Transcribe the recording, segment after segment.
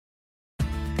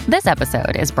This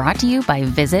episode is brought to you by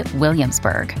Visit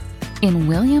Williamsburg. In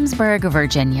Williamsburg,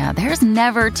 Virginia, there's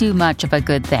never too much of a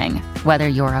good thing. Whether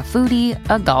you're a foodie,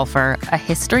 a golfer, a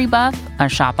history buff, a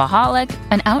shopaholic,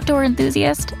 an outdoor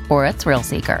enthusiast, or a thrill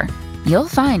seeker, you'll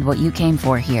find what you came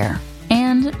for here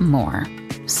and more.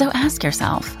 So ask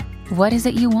yourself, what is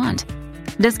it you want?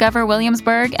 Discover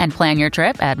Williamsburg and plan your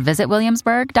trip at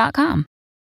visitwilliamsburg.com.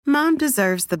 Mom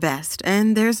deserves the best,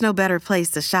 and there's no better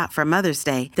place to shop for Mother's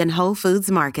Day than Whole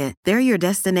Foods Market. They're your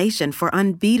destination for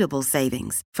unbeatable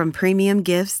savings, from premium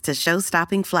gifts to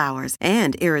show-stopping flowers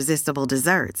and irresistible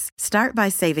desserts. Start by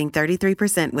saving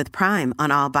 33% with Prime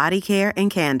on all body care and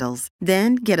candles.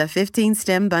 Then get a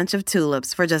 15-stem bunch of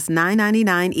tulips for just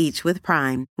 $9.99 each with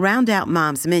Prime. Round out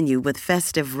Mom's menu with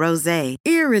festive rosé,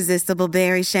 irresistible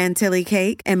berry chantilly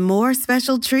cake, and more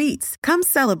special treats. Come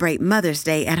celebrate Mother's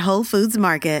Day at Whole Foods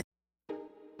Market.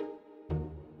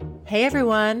 Hey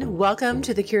everyone, welcome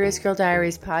to the Curious Girl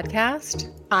Diaries podcast.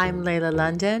 I'm Layla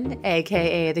London,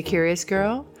 aka The Curious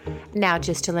Girl. Now,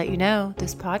 just to let you know,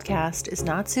 this podcast is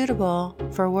not suitable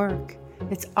for work.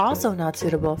 It's also not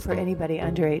suitable for anybody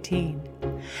under 18.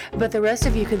 But the rest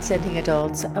of you consenting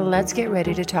adults, let's get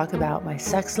ready to talk about my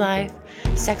sex life,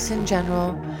 sex in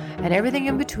general, and everything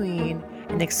in between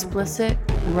in explicit,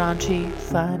 raunchy,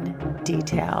 fun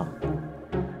detail.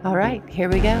 All right, here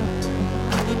we go.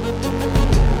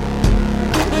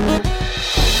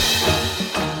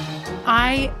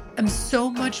 I am so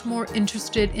much more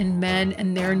interested in men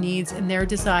and their needs and their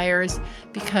desires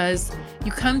because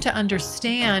you come to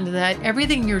understand that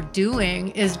everything you're doing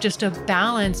is just a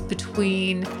balance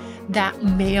between that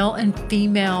male and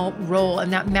female role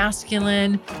and that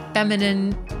masculine,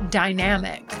 feminine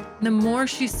dynamic. The more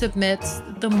she submits,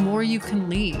 the more you can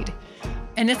lead.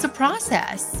 And it's a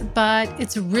process, but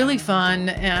it's really fun.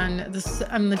 And this,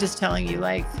 I'm just telling you,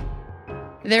 like,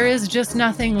 there is just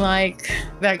nothing like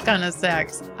that kind of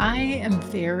sex. I am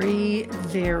very,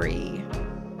 very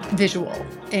visual.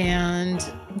 And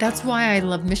that's why I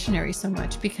love Missionary so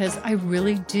much, because I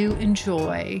really do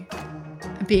enjoy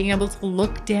being able to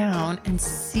look down and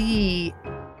see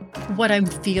what I'm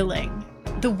feeling,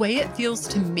 the way it feels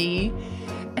to me,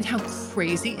 and how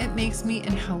crazy it makes me,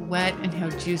 and how wet and how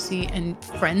juicy and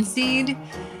frenzied.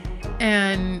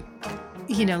 And,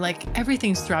 you know, like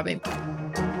everything's throbbing.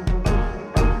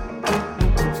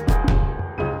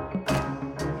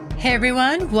 Hey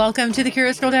everyone, welcome to the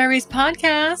Curious Girl Diaries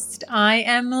podcast. I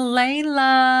am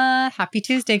Layla. Happy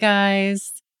Tuesday,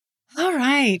 guys. All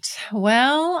right.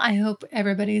 Well, I hope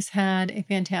everybody's had a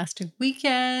fantastic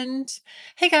weekend.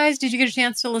 Hey guys, did you get a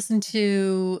chance to listen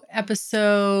to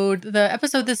the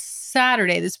episode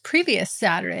this previous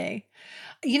Saturday?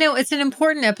 You know, it's an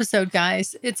important episode,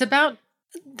 guys. It's about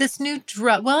this new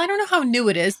drug. Well, I don't know how new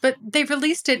it is, but they've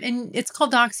released it and it's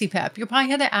called DoxyPep. You'll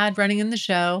probably have the ad running in the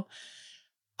show.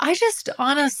 I just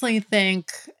honestly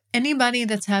think anybody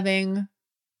that's having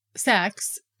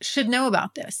sex should know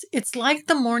about this. It's like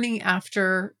the morning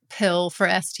after pill for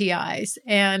STIs.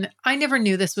 And I never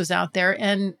knew this was out there.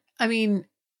 And I mean,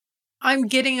 I'm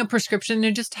getting a prescription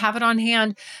to just have it on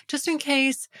hand just in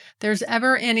case there's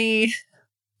ever any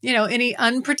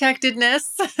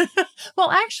unprotectedness.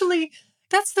 Well, actually,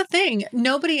 that's the thing.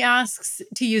 Nobody asks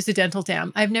to use a dental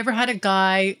dam. I've never had a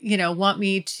guy, want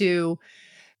me to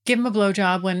give him a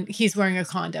blowjob when he's wearing a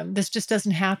condom. This just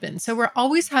doesn't happen. So we're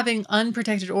always having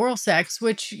unprotected oral sex,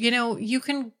 which, you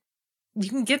can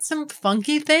get some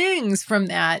funky things from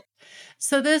that.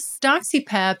 So this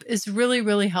DoxyPep is really,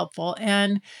 really helpful.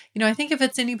 And, I think if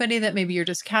it's anybody that maybe you're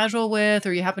just casual with,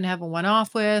 or you happen to have a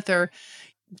one-off with, or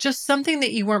just something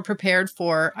that you weren't prepared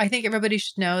for, I think everybody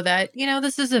should know that,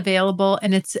 this is available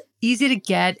and it's easy to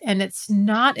get and it's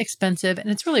not expensive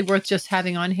and it's really worth just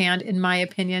having on hand, in my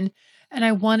opinion. And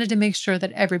I wanted to make sure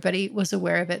that everybody was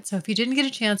aware of it. So if you didn't get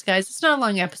a chance, guys, it's not a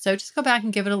long episode. Just go back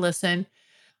and give it a listen.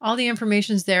 All the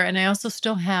information's there. And I also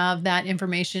still have that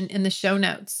information in the show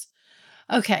notes.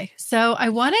 Okay, so I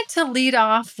wanted to lead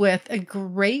off with a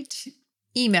great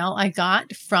email I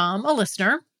got from a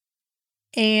listener.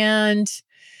 And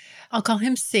I'll call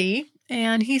him C.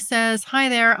 And he says, "Hi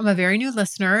there, I'm a very new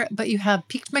listener, but you have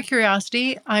piqued my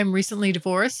curiosity. I'm recently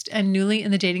divorced and newly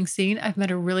in the dating scene. I've met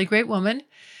a really great woman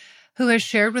who has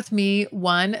shared with me,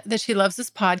 1, that she loves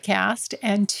this podcast,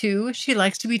 and 2, she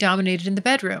likes to be dominated in the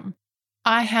bedroom.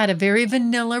 I had a very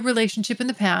vanilla relationship in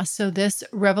the past, so this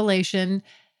revelation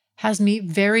has me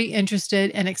very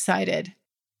interested and excited.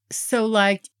 So,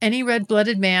 like any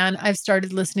red-blooded man, I've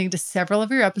started listening to several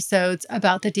of your episodes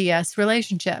about the DS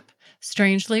relationship.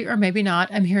 Strangely, or maybe not,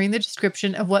 I'm hearing the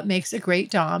description of what makes a great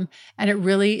Dom, and it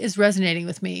really is resonating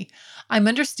with me. I'm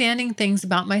understanding things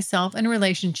about myself and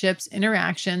relationships,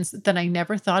 interactions that I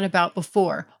never thought about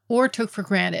before or took for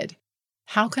granted.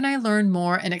 How can I learn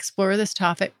more and explore this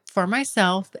topic for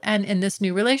myself and in this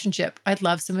new relationship? I'd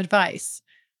love some advice.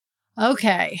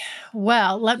 Okay,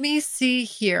 well, let me see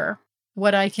here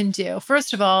what I can do.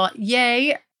 First of all,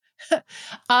 yay.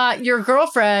 Your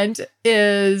girlfriend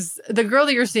is the girl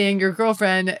that you're seeing, your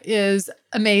girlfriend is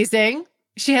amazing.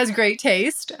 She has great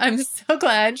taste. I'm so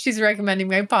glad she's recommending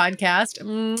my podcast.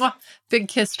 Mwah. Big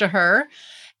kiss to her.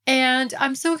 And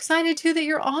I'm so excited too that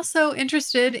you're also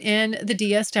interested in the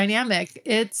DS dynamic.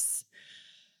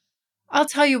 I'll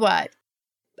tell you what,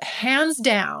 hands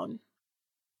down,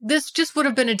 this just would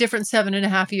have been a different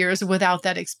 7.5 years without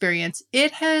that experience.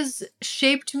 It has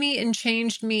shaped me and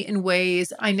changed me in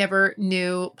ways I never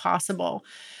knew possible.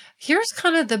 Here's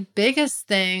kind of the biggest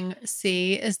thing,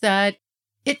 see, is that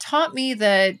it taught me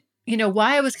that,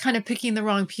 why I was kind of picking the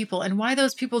wrong people and why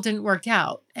those people didn't work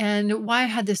out and why I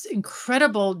had this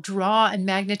incredible draw and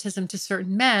magnetism to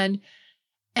certain men.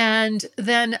 And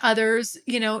then others,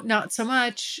 not so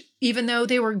much, even though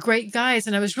they were great guys.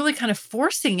 And I was really kind of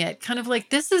forcing it, kind of like,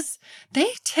 they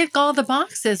tick all the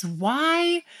boxes.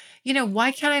 Why,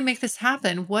 why can't I make this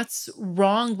happen? What's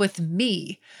wrong with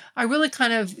me? I really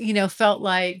kind of, felt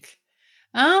like,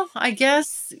 oh, I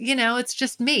guess, it's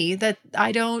just me that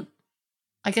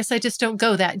I guess I just don't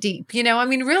go that deep.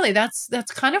 Really, that's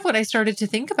kind of what I started to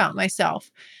think about myself.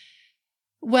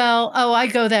 Well, oh, I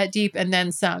go that deep and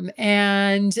then some.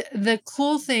 And the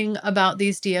cool thing about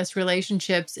these DS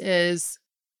relationships is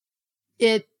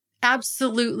it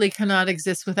absolutely cannot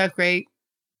exist without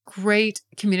great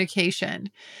communication.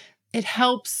 It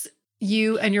helps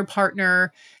you and your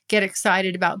partner get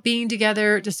excited about being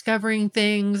together, discovering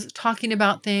things, talking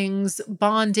about things,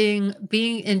 bonding,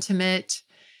 being intimate.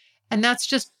 And that's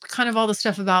just kind of all the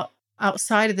stuff about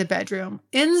outside of the bedroom.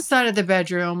 Inside of the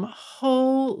bedroom,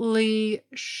 holy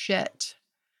shit.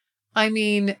 I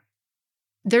mean,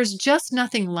 there's just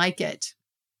nothing like it.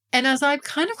 And as I've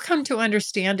kind of come to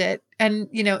understand it, and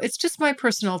it's just my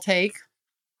personal take,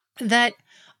 that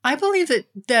I believe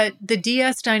that the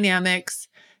DS dynamics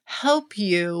help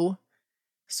you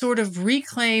sort of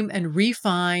reclaim and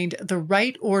refine the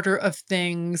right order of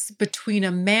things between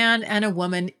a man and a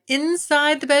woman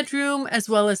inside the bedroom as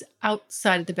well as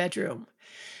outside of the bedroom.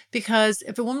 Because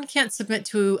if a woman can't submit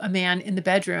to a man in the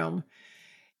bedroom,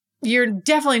 you're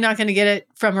definitely not going to get it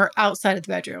from her outside of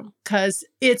the bedroom, because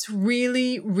it's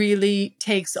really, really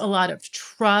takes a lot of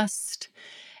trust,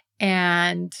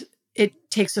 and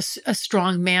it takes a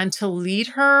strong man to lead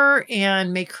her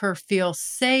and make her feel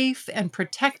safe and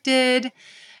protected.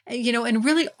 And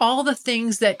really all the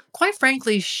things that, quite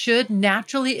frankly, should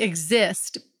naturally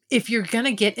exist if you're going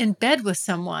to get in bed with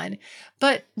someone.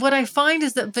 But what I find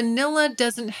is that vanilla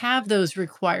doesn't have those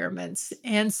requirements.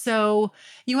 And so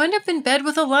you end up in bed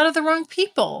with a lot of the wrong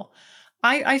people.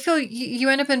 I feel you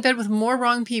end up in bed with more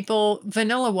wrong people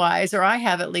vanilla-wise, or I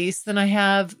have at least, than I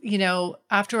have,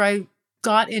 after I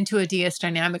got into a DS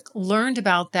dynamic, learned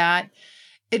about that.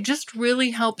 It just really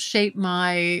helped shape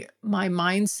my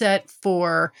mindset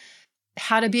for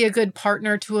how to be a good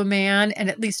partner to a man, and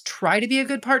at least try to be a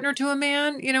good partner to a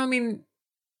man.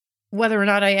 Whether or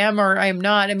not I am or I am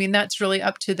not, that's really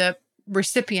up to the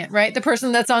recipient, right? The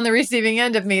person that's on the receiving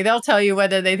end of me, they'll tell you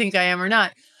whether they think I am or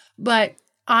not. But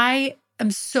I am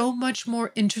so much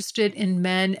more interested in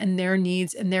men and their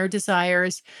needs and their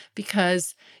desires,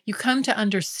 because you come to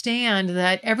understand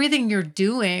that everything you're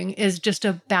doing is just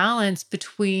a balance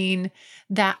between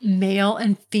that male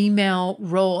and female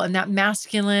role and that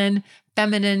masculine,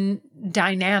 feminine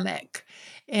dynamic.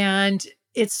 And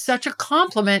it's such a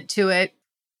compliment to it.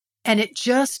 And it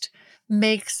just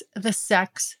makes the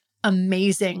sex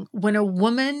amazing when a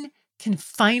woman can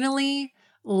finally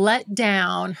let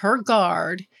down her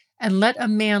guard and let a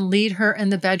man lead her in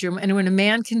the bedroom. And when a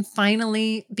man can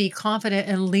finally be confident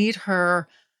and lead her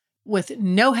with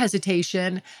no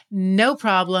hesitation, no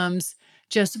problems,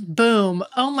 just boom.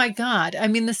 Oh my God.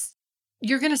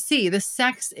 You're going to see the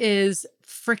sex is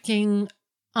freaking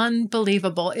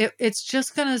unbelievable.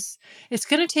 It's going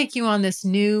to take you on this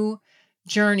new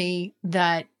journey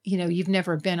that, you've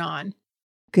never been on.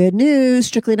 Good news.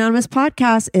 Strictly Anonymous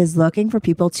Podcast is looking for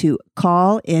people to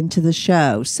call into the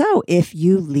show. So if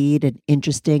you lead an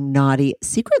interesting, naughty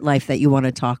secret life that you want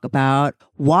to talk about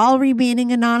while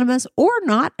remaining anonymous or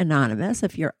not anonymous,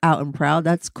 if you're out and proud,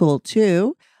 that's cool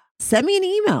too. send me an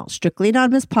email,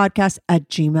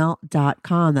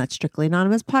 strictlyanonymouspodcast@gmail.com. That's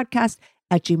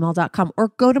strictlyanonymouspodcast@gmail.com. Or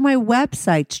go to my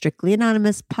website,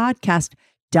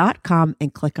 strictlyanonymouspodcast.com,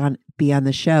 and click on Be on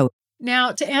the Show.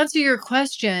 Now, to answer your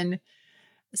question,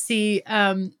 it's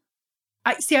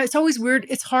always weird.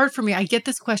 It's hard for me. I get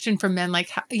this question from men,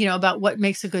 like, about what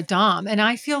makes a good dom. And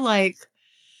I feel like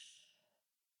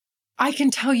I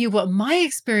can tell you what my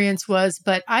experience was,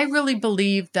 but I really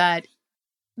believe that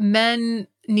men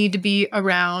need to be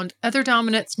around other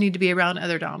dominants, need to be around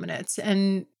other dominants,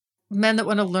 and men that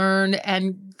want to learn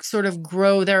and sort of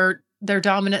grow their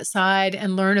dominant side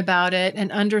and learn about it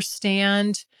and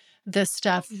understand this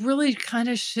stuff really kind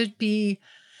of should be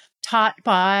taught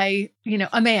by,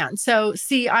 a man. So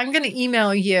I'm going to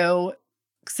email you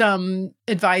some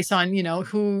advice on,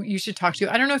 who you should talk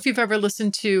to. I don't know if you've ever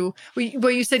listened to,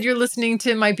 you said you're listening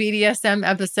to my BDSM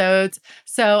episodes.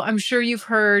 So I'm sure you've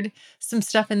heard some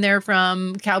stuff in there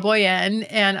from Cowboy N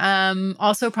and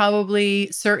also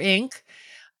probably Sir Ink.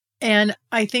 And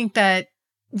I think that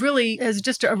really as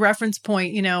just a reference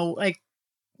point, like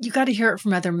you got to hear it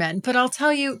from other men. But I'll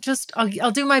tell you,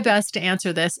 I'll do my best to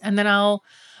answer this, and then I'll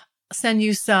send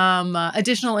you some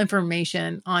additional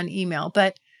information on email.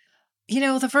 But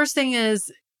the first thing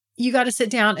is you got to sit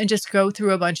down and just go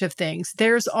through a bunch of things.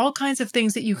 There's all kinds of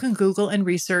things that you can Google and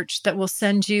research that will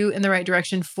send you in the right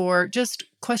direction for just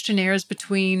questionnaires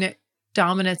between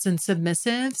dominants and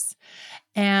submissives.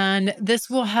 And this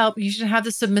will help. You should have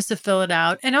the submissive fill it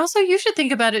out. And also you should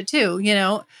think about it too,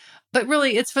 but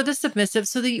really it's for the submissive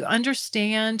so that you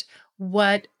understand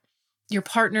what your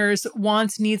partner's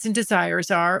wants, needs, and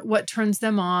desires are, what turns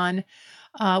them on,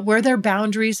 where their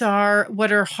boundaries are,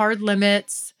 what are hard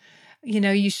limits.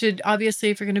 You should obviously,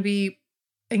 if you're going to be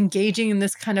engaging in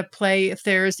this kind of play, if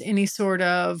there's any sort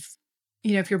of,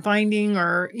 if you're binding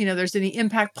or, there's any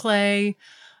impact play,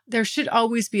 there should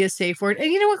always be a safe word.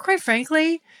 And you know what, quite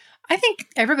frankly, I think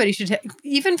everybody should,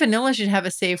 even vanilla should have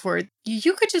a safe word.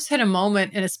 You could just hit a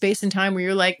moment in a space and time where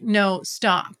you're like, no,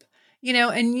 stop,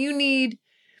 and you need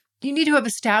to have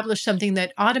established something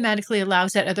that automatically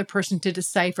allows that other person to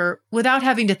decipher without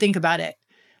having to think about it.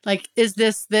 Like, is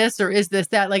this or is this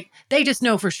that? Like, they just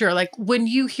know for sure. Like, when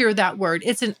you hear that word,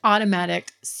 it's an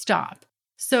automatic stop.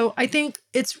 So I think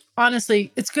it's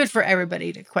good for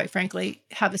everybody to, quite frankly,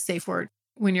 have a safe word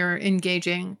when you're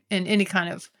engaging in any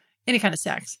kind of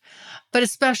sex, but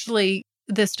especially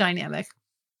this dynamic.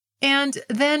 And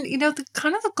then,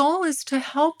 the goal is to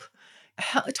help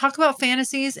talk about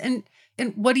fantasies and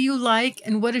what do you like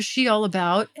and what is she all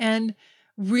about, and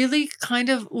really kind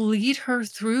of lead her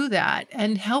through that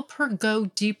and help her go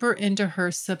deeper into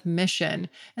her submission.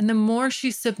 And the more she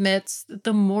submits,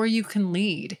 the more you can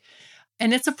lead.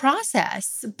 And it's a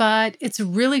process, but it's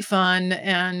really fun.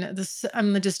 And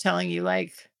I'm just telling you,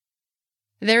 like,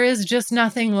 there is just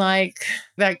nothing like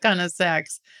that kind of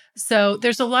sex. So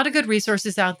there's a lot of good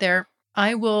resources out there.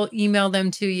 I will email them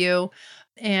to you.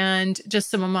 And just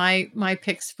some of my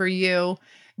picks for you,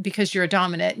 because you're a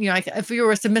dominant. If you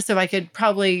were a submissive, I could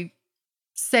probably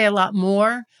say a lot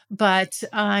more, but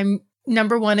I'm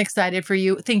number one excited for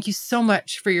you. Thank you so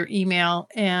much for your email,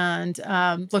 and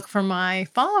look for my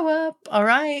follow-up. All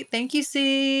right. Thank you,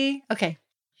 C. Okay.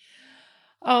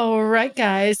 All right,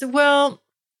 guys. Well,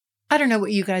 I don't know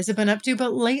what you guys have been up to,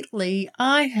 but lately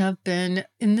I have been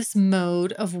in this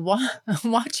mode of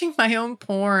watching my own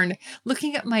porn,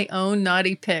 looking at my own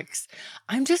naughty pics.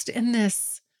 I'm in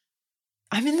this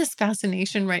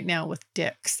fascination right now with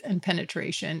dicks and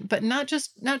penetration, but not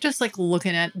just like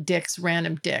looking at dicks,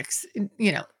 random dicks,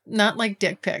 not like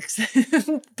dick pics,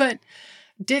 but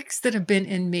dicks that have been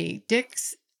in me.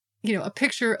 Dicks, a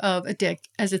picture of a dick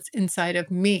as it's inside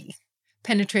of me,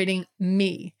 penetrating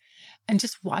me. And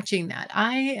just watching that,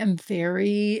 I am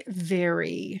very,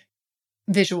 very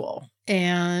visual.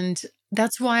 And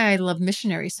that's why I love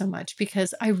Missionary so much,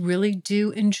 because I really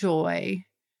do enjoy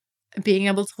being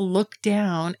able to look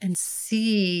down and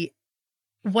see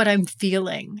what I'm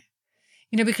feeling.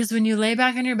 Because when you lay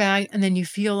back on your back and then you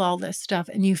feel all this stuff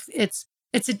and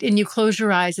and you close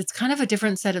your eyes, it's kind of a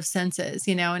different set of senses,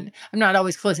 and I'm not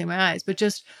always closing my eyes, but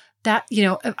just that,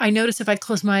 I notice if I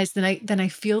close my eyes, then I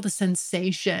feel the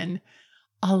sensation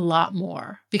a lot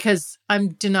more, because I'm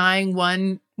denying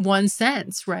one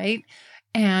sense, right?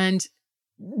 And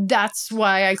that's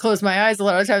why I close my eyes a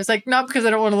lot of times. Like, not because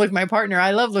I don't want to look at my partner.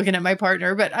 I love looking at my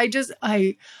partner, but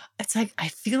it's like I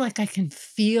feel like I can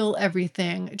feel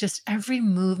everything, just every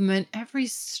movement, every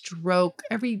stroke,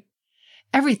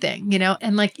 everything,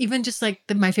 and like even just like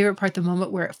my favorite part, the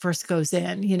moment where it first goes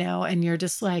in, and you're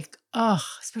just like, oh,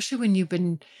 especially when you've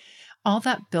been all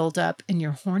that buildup and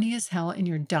you're horny as hell and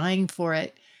you're dying for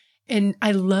it. And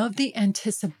I love the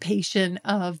anticipation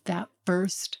of that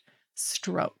first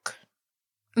stroke.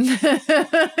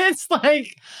 It's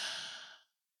like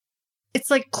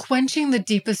quenching the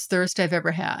deepest thirst I've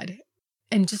ever had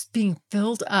and just being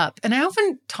filled up. And I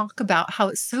often talk about how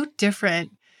it's so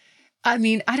different. I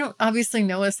mean, I don't obviously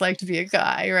know what it's like to be a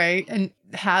guy, right? And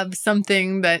have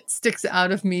something that sticks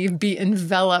out of me be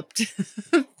enveloped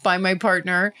by my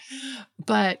partner.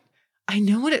 But I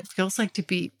know what it feels like to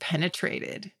be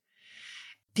penetrated.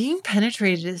 Being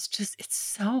penetrated is just, it's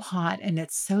so hot and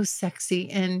it's so sexy.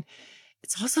 And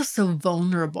it's also so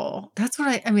vulnerable. That's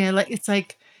what I mean, I like, it's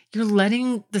like you're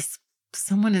letting this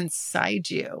someone inside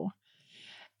you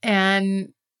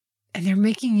and they're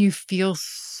making you feel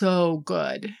so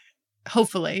good.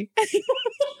 Hopefully.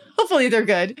 Hopefully they're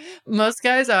good. Most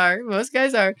guys are. Most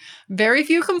guys are. Very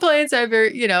few complaints. I've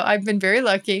been very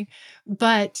lucky.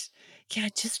 But yeah,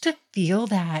 just to feel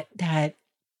that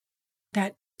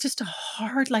just a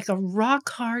hard, like a rock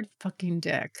hard fucking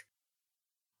dick.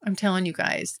 I'm telling you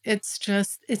guys, it's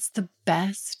the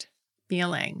best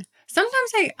feeling.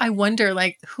 Sometimes I wonder,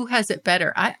 like, who has it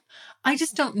better? I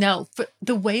just don't know. But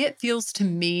the way it feels to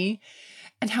me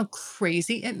and how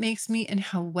crazy it makes me and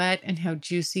how wet and how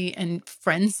juicy and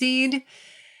frenzied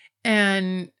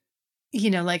and,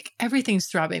 like everything's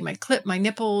throbbing, my clit, my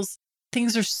nipples,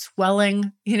 things are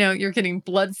swelling, you're getting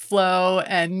blood flow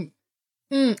and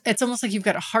it's almost like you've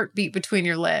got a heartbeat between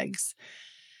your legs.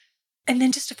 And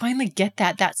then just to finally get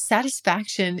that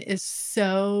satisfaction is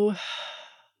so,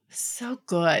 so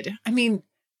good. I mean,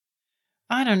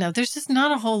 I don't know. There's just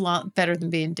not a whole lot better than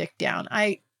being dick down.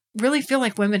 I really feel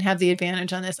like women have the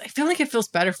advantage on this. I feel like it feels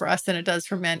better for us than it does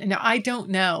for men. And now I don't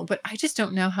know, but I just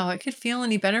don't know how it could feel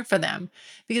any better for them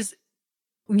because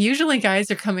usually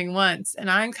guys are coming once and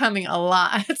I'm coming a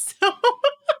lot. So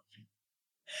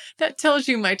that tells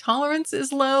you my tolerance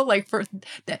is low. Like for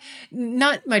that,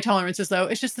 not my tolerance is low.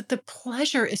 It's just that the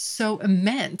pleasure is so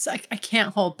immense. I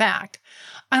can't hold back.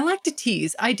 I like to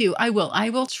tease. I do. I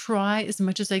will try as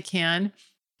much as I can.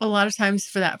 A lot of times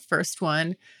for that first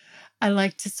one, I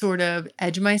like to sort of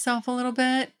edge myself a little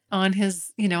bit on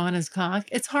his, on his cock.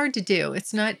 It's hard to do.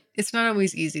 It's not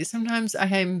always easy. Sometimes I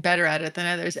am better at it than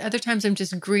others. Other times I'm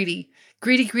just greedy.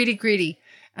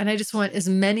 And I just want as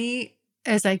many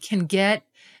as I can get,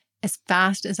 as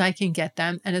fast as I can get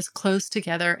them, and as close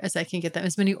together as I can get them,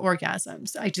 as many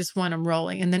orgasms. I just want them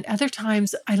rolling. And then other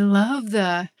times I love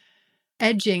the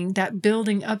edging, that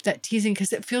building up, that teasing,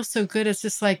 because it feels so good. It's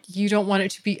just like, you don't want it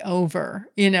to be over,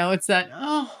 it's that,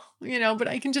 but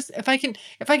I can just, if I can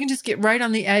just get right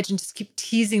on the edge and just keep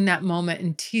teasing that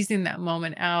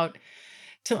moment out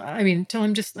till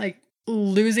I'm just like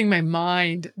losing my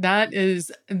mind. That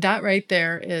right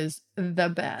there is the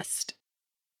best.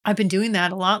 I've been doing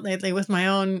that a lot lately with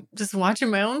just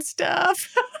watching my own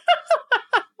stuff.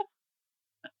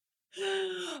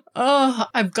 Oh,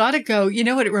 I've got to go. You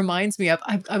know what it reminds me of?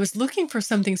 I was looking for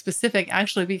something specific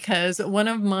actually, because one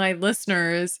of my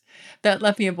listeners that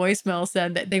left me a voicemail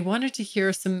said that they wanted to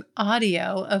hear some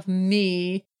audio of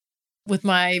me with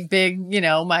my big,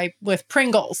 with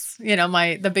Pringles,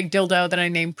 the big dildo that I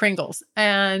named Pringles.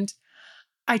 And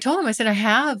I told him, I said, I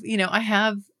have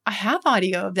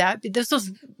audio of that. This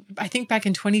was, I think back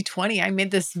in 2020, I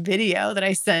made this video that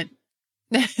I sent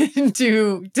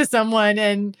to someone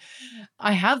and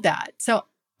I have that. So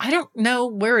I don't know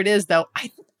where it is though.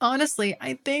 I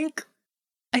think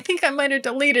I might have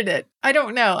deleted it. I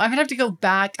don't know. I'm gonna have to go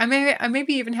back. I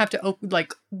maybe even have to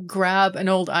grab an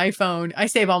old iPhone. I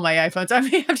save all my iPhones. I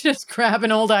may have to just grab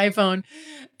an old iPhone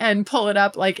and pull it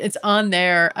up like it's on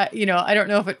there. I don't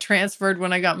know if it transferred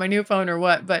when I got my new phone or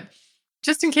what, but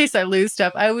just in case I lose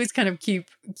stuff, I always kind of keep,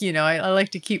 I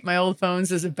like to keep my old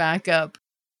phones as a backup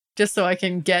just so I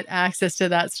can get access to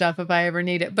that stuff if I ever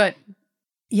need it. But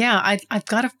yeah, I've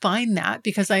got to find that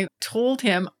because I told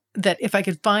him that if I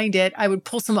could find it, I would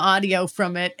pull some audio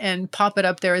from it and pop it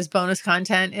up there as bonus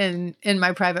content in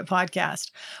my private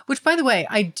podcast, which by the way,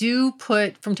 I do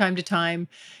put from time to time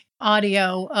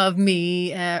audio of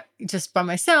me just by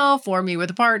myself or me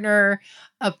with a partner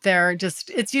up there.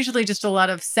 It's usually just a lot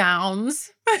of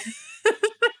sounds.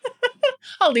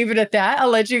 I'll leave it at that. I'll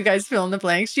let you guys fill in the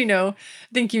blanks.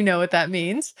 Think you know what that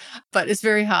means. But it's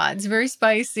very hot. It's very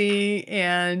spicy.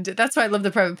 And that's why I love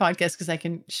the private podcast, because I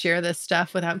can share this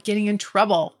stuff without getting in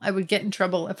trouble. I would get in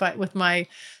trouble with my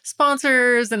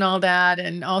sponsors and all that.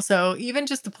 And also even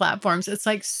just the platforms. It's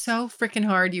like so freaking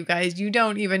hard, you guys. You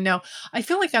don't even know. I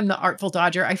feel like I'm the Artful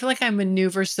Dodger. I feel like I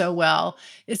maneuver so well.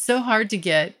 It's so hard to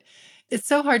get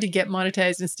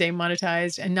monetized and stay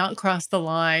monetized and not cross the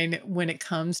line when it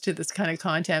comes to this kind of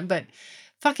content. But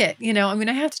fuck it.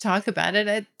 I have to talk about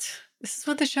it. this is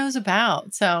what the show's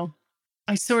about. So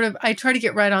I try to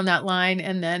get right on that line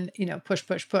and then, push,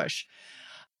 push, push.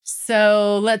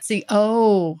 So let's see.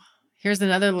 Oh, here's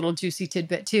another little juicy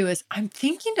tidbit too, is I'm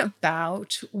thinking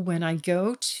about when I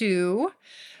go to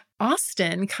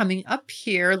Austin coming up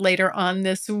here later on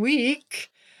this week,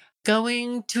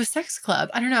 going to a sex club.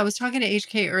 I don't know. I was talking to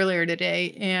HK earlier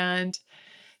today, and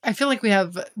I feel like we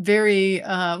have a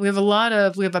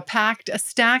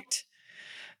stacked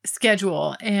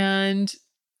schedule, and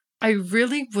I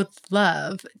really would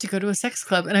love to go to a sex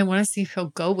club, and I want to see if he'll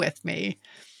go with me.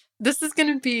 This is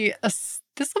going to be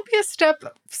this will be a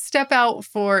step out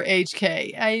for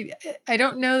HK. I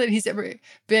don't know that he's ever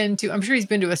been to, I'm sure he's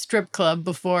been to a strip club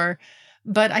before,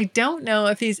 but I don't know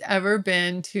if he's ever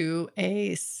been to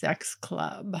a sex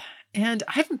club. And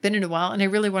I haven't been in a while and I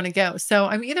really want to go. So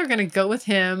I'm either going to go with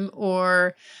him,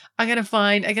 or I got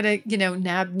to,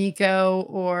 nab Nico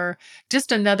or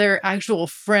just another actual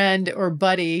friend or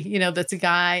buddy, that's a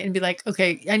guy, and be like,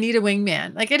 okay, I need a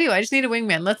wingman. Like I do. I just need a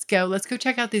wingman. Let's go. Let's go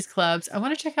check out these clubs. I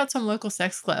want to check out some local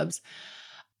sex clubs.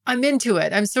 I'm into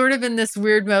it. I'm sort of in this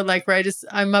weird mode, like where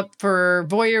I'm up for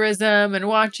voyeurism and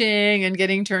watching and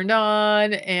getting turned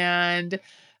on, and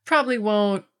probably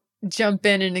won't jump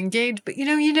in and engage, but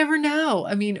you never know.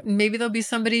 I mean, maybe there'll be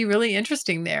somebody really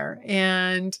interesting there.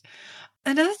 And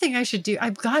another thing I should do,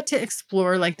 I've got to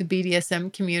explore like the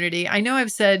BDSM community. I know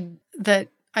I've said that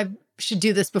I should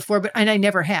do this before, and I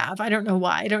never have. I don't know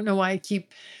why. I don't know why I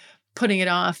keep putting it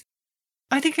off.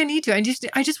 I think I need to.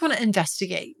 I just want to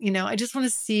investigate, I just want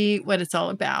to see what it's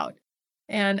all about.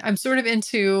 And I'm sort of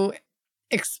into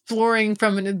exploring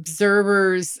from an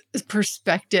observer's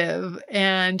perspective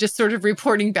and just sort of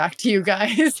reporting back to you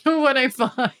guys what I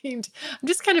find. I'm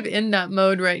just kind of in that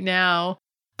mode right now.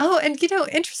 Oh, and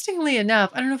interestingly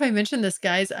enough, I don't know if I mentioned this,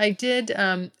 guys. I've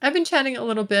been chatting a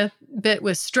little bit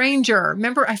with Stranger.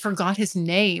 Remember, I forgot his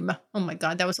name. Oh my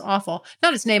God, that was awful.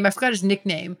 Not his name. I forgot his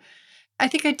nickname. I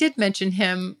think I did mention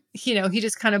him. He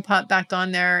just kind of popped back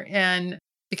on there, and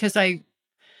because I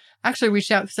actually reached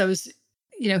out because I was,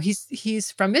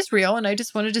 he's from Israel, and I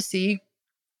just wanted to see.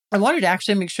 I wanted to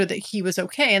actually make sure that he was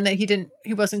okay and that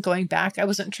he wasn't going back. I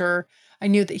wasn't sure. I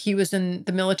knew that he was in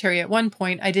the military at one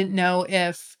point. I didn't know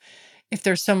if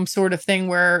there's some sort of thing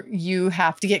where you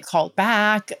have to get called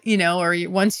back, or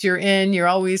once you're in, you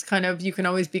can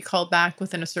always be called back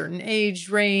within a certain age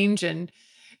range. And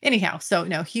anyhow, so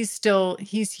no, he's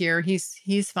here.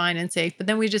 He's fine and safe. But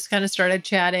then we just kind of started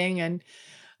chatting, and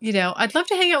I'd love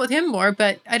to hang out with him more,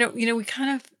 but I don't,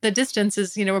 the distance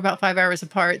is, we're about 5 hours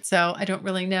apart. So I don't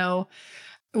really know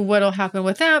what'll happen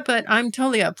with that, but I'm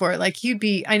totally up for it. Like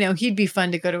I know he'd be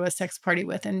fun to go to a sex party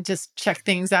with and just check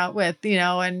things out with,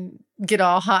 and get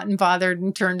all hot and bothered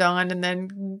and turned on, and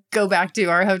then go back to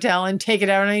our hotel and take it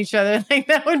out on each other. Like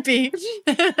that would be,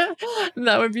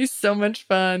 that would be so much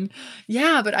fun.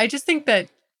 Yeah. But I just think that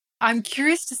I'm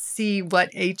curious to see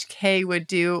what HK would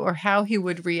do or how he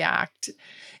would react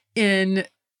in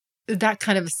that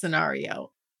kind of a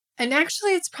scenario. And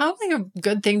actually, it's probably a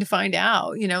good thing to find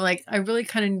out, like I really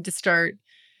kind of need to start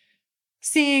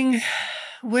seeing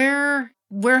where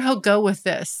he'll go with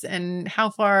this and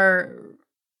how far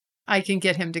I can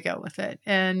get him to go with it.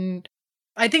 And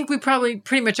I think we probably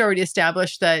pretty much already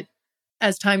established that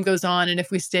as time goes on, and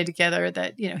if we stay together,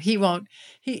 that,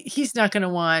 he's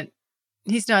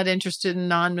not interested in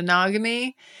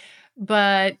non-monogamy,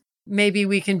 but maybe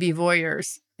we can be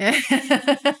voyeurs.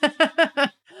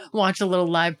 Watch a little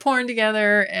live porn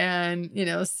together and,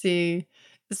 see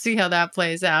how that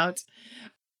plays out.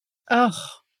 Oh,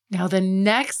 now the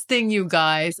next thing, you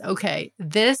guys, okay,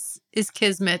 this is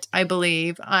kismet, I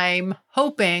believe. I'm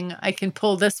hoping I can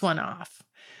pull this one off.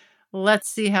 Let's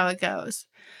see how it goes.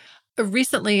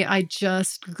 Recently, I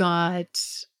just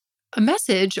got a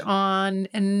message on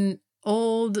an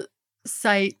old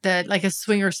site like a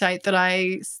swinger site that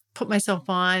I put myself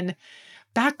on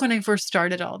back when I first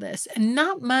started all this, and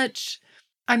not much.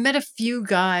 I met a few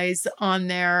guys on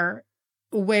there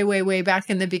way, way, way back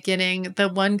in the beginning. The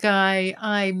one guy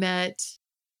I met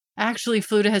actually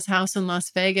flew to his house in Las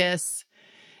Vegas,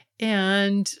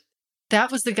 and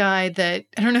that was the guy that,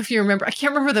 I don't know if you remember, I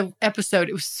can't remember the episode.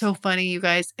 It was so funny, you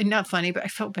guys, and not funny, but I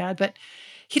felt bad, but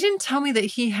he didn't tell me that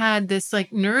he had this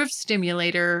like nerve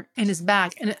stimulator in his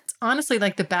back. And it's honestly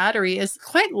like the battery is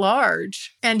quite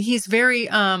large, and he's very,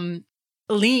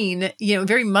 lean,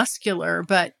 very muscular,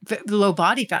 but low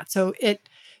body fat. So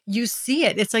you see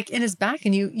it, it's like in his back,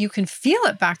 and you can feel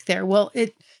it back there. Well,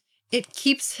 it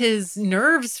keeps his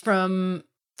nerves from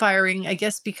firing, I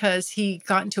guess, because he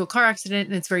got into a car accident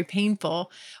and it's very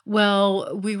painful.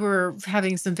 Well, we were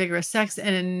having some vigorous sex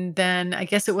and then I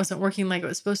guess it wasn't working like it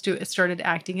was supposed to. It started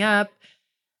acting up.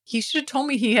 He should have told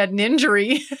me he had an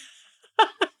injury.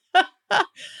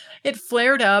 It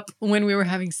flared up when we were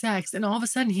having sex and all of a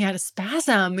sudden he had a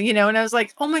spasm, and I was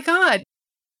like, oh my God.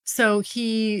 So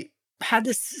he had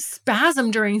this spasm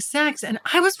during sex and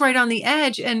I was right on the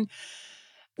edge and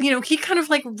he kind of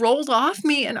like rolled off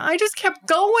me and I just kept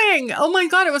going. Oh my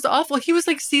God, it was awful. He was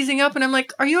like seizing up and I'm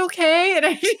like, are you okay? And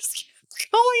I just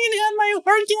kept going and had my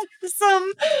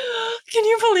orgasm. Can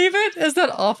you believe it? Is that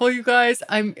awful, you guys?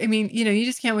 I mean, you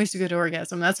just can't waste a good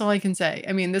orgasm. That's all I can say.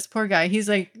 I mean, this poor guy, he's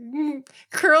like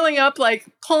curling up, like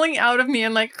pulling out of me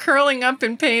and like curling up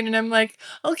in pain. And I'm like,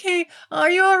 okay,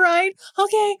 are you all right?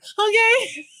 Okay.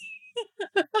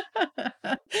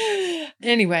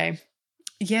 Anyway.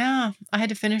 Yeah, I had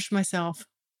to finish myself.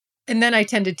 And then I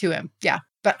tended to him. Yeah.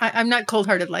 But I'm not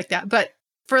cold-hearted like that. But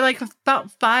for like about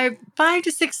 5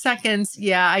 to 6 seconds,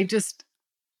 yeah,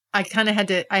 I kind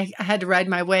of I had to ride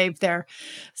my wave there.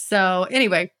 So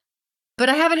anyway, but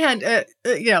I haven't had,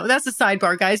 that's a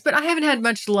sidebar, guys, but I haven't had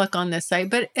much luck on this site.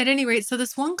 But at any rate, so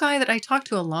this one guy that I talked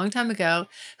to a long time ago,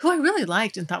 who I really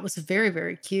liked and thought was very,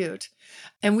 very cute.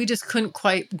 And we just couldn't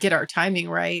quite get our timing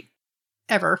right.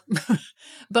 Ever.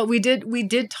 But we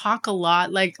did talk a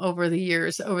lot like over the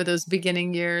years, over those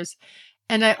beginning years.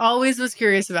 And I always was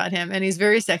curious about him and he's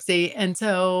very sexy. And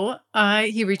so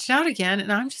he reached out again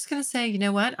and I'm just going to say, you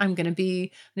know what? I'm going to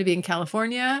be in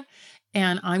California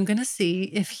and I'm going to see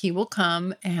if he will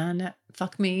come and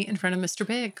fuck me in front of Mr.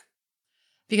 Big.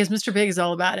 Because Mr. Big is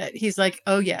all about it. He's like,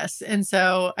 oh, yes. And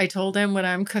so I told him what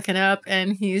I'm cooking up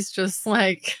and he's just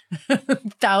like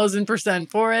 1,000%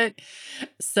 for it.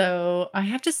 So I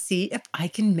have to see if I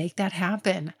can make that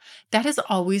happen. That has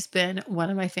always been one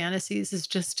of my fantasies, is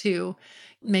just to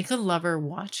make a lover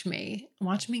watch me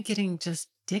getting just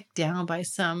dicked down by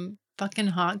some fucking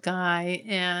hot guy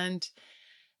and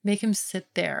make him sit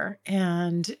there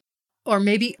or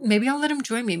maybe I'll let him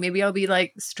join me. Maybe I'll be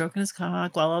like stroking his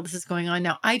cock while all this is going on.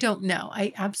 Now, I don't know.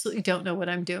 I absolutely don't know what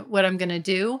I'm going to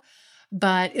do,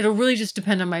 but it'll really just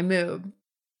depend on my mood.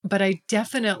 But I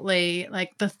definitely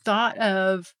like the thought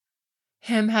of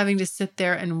him having to sit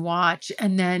there and watch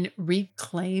and then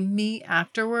reclaim me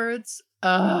afterwards.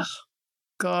 Ugh,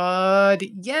 God.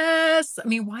 Yes. I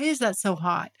mean, why is that so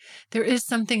hot? There is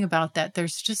something about that.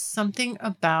 There's just something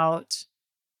about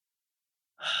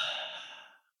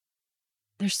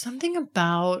there's something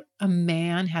about a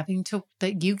man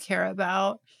that you care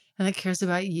about and that cares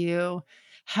about you,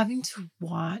 having to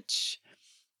watch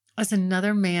as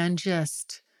another man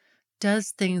just does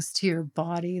things to your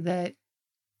body that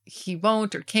he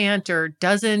won't or can't or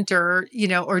doesn't or,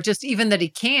 or just even that he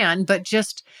can, but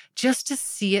just to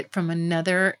see it from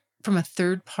a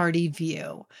third party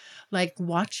view. Like,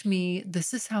 watch me.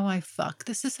 This is how I fuck.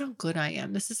 This is how good I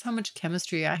am. This is how much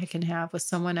chemistry I can have with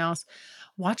someone else.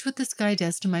 Watch what this guy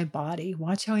does to my body.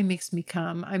 Watch how he makes me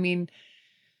come. I mean,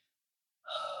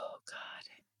 oh God.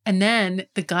 And then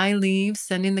the guy leaves,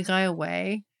 sending the guy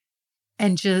away.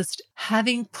 And just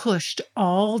having pushed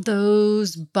all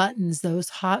those buttons, those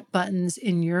hot buttons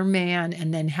in your man,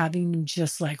 and then having him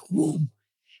just like, whoom,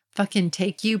 fucking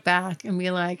take you back and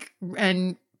be like,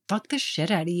 and fuck the shit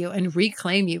out of you and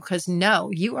reclaim you, because no,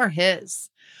 you are his.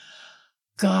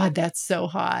 God, that's so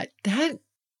hot. That's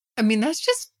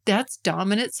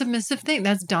dominant submissive thing.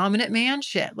 That's dominant man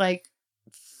shit. Like,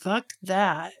 fuck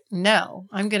that. No,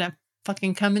 I'm going to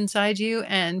fucking come inside you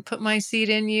and put my seed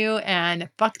in you and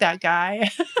fuck that guy.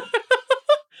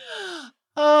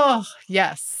 Oh,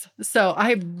 yes. So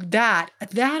that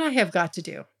I have got to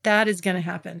do. That is going to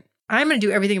happen. I'm going to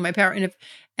do everything in my power. And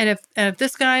if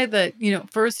this guy that,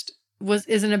 first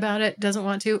isn't about it, doesn't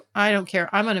want to, I don't care.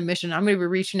 I'm on a mission. I'm going to be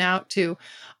reaching out to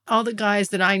all the guys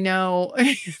that I know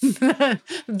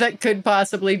that could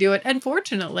possibly do it. And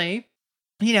fortunately,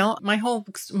 my whole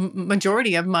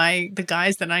majority of the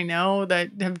guys that I know that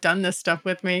have done this stuff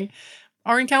with me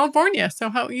are in California. So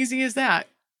how easy is that?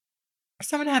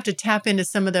 So I'm going to have to tap into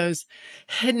some of those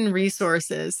hidden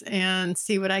resources and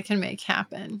see what I can make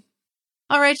happen.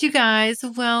 All right, you guys.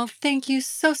 Well, thank you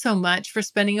so, so much for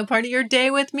spending a part of your day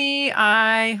with me.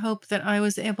 I hope that I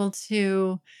was able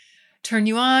to turn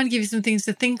you on, give you some things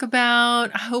to think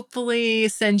about, hopefully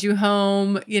send you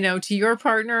home, to your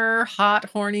partner, hot,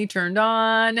 horny, turned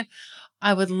on.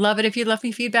 I would love it if you left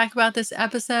me feedback about this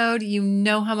episode. You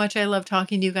know how much I love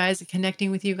talking to you guys and connecting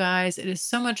with you guys. It is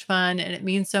so much fun and it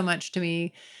means so much to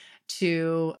me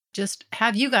to just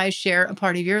have you guys share a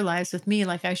part of your lives with me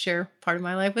like I share part of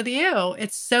my life with you.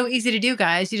 It's so easy to do,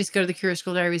 guys. You just go to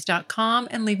thecuriousgirldiaries.com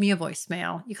and leave me a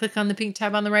voicemail. You click on the pink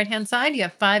tab on the right-hand side. You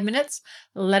have 5 minutes.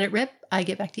 Let it rip. I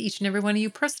get back to each and every one of you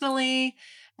personally.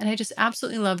 And I just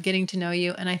absolutely love getting to know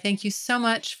you. And I thank you so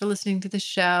much for listening to the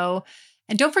show.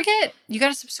 And don't forget, you got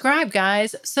to subscribe,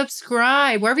 guys.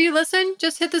 Subscribe. Wherever you listen,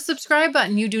 just hit the subscribe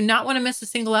button. You do not want to miss a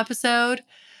single episode.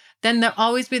 Then they'll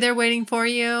always be there waiting for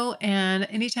you. And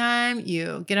anytime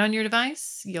you get on your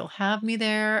device, you'll have me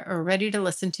there ready to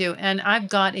listen to. And I've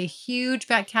got a huge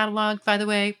back catalog, by the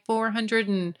way, 400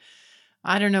 and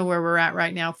I don't know where we're at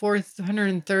right now,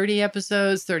 430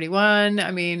 episodes, 31.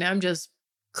 I mean, I'm just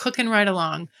cooking right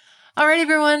along. All right,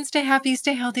 everyone, stay happy,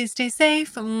 stay healthy, stay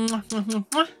safe.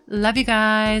 Love you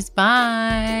guys.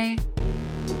 Bye.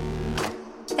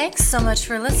 Thanks so much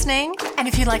for listening. And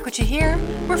if you like what you hear,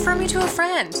 refer me to a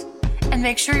friend. And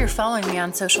make sure you're following me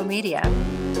on social media.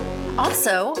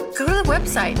 Also, go to the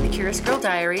website,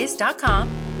 thecuriousgirldiaries.com,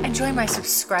 and join my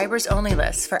subscribers only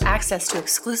list for access to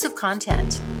exclusive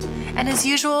content. And as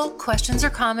usual, questions or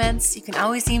comments, you can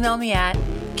always email me at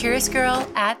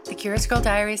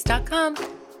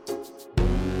curiousgirl@thecuriousgirldiaries.com.